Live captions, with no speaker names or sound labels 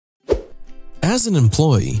As an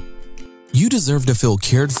employee, you deserve to feel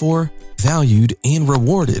cared for, valued, and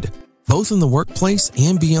rewarded, both in the workplace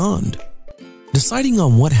and beyond. Deciding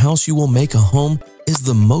on what house you will make a home is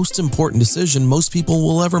the most important decision most people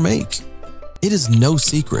will ever make. It is no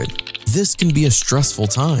secret, this can be a stressful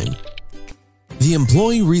time. The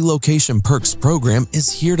Employee Relocation Perks program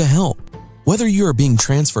is here to help, whether you are being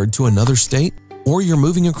transferred to another state or you're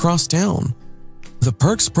moving across town. The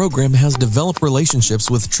Perks program has developed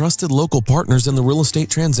relationships with trusted local partners in the real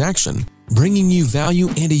estate transaction, bringing you value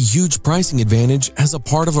and a huge pricing advantage as a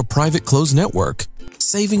part of a private closed network,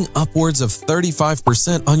 saving upwards of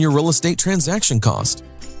 35% on your real estate transaction cost.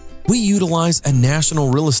 We utilize a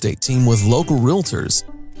national real estate team with local realtors.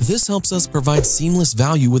 This helps us provide seamless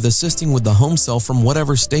value with assisting with the home sale from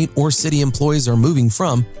whatever state or city employees are moving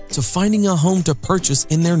from to finding a home to purchase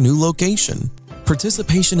in their new location.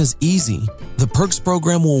 Participation is easy. The Perks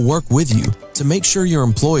program will work with you to make sure your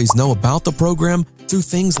employees know about the program through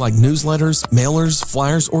things like newsletters, mailers,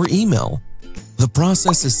 flyers, or email. The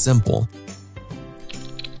process is simple.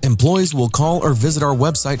 Employees will call or visit our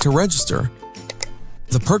website to register.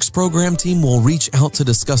 The Perks program team will reach out to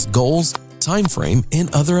discuss goals, time frame,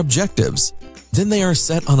 and other objectives. Then they are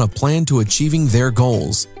set on a plan to achieving their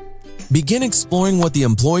goals. Begin exploring what the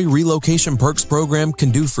Employee Relocation Perks program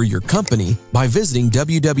can do for your company by visiting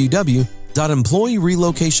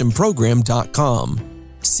www.employeerelocationprogram.com.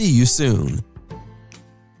 See you soon.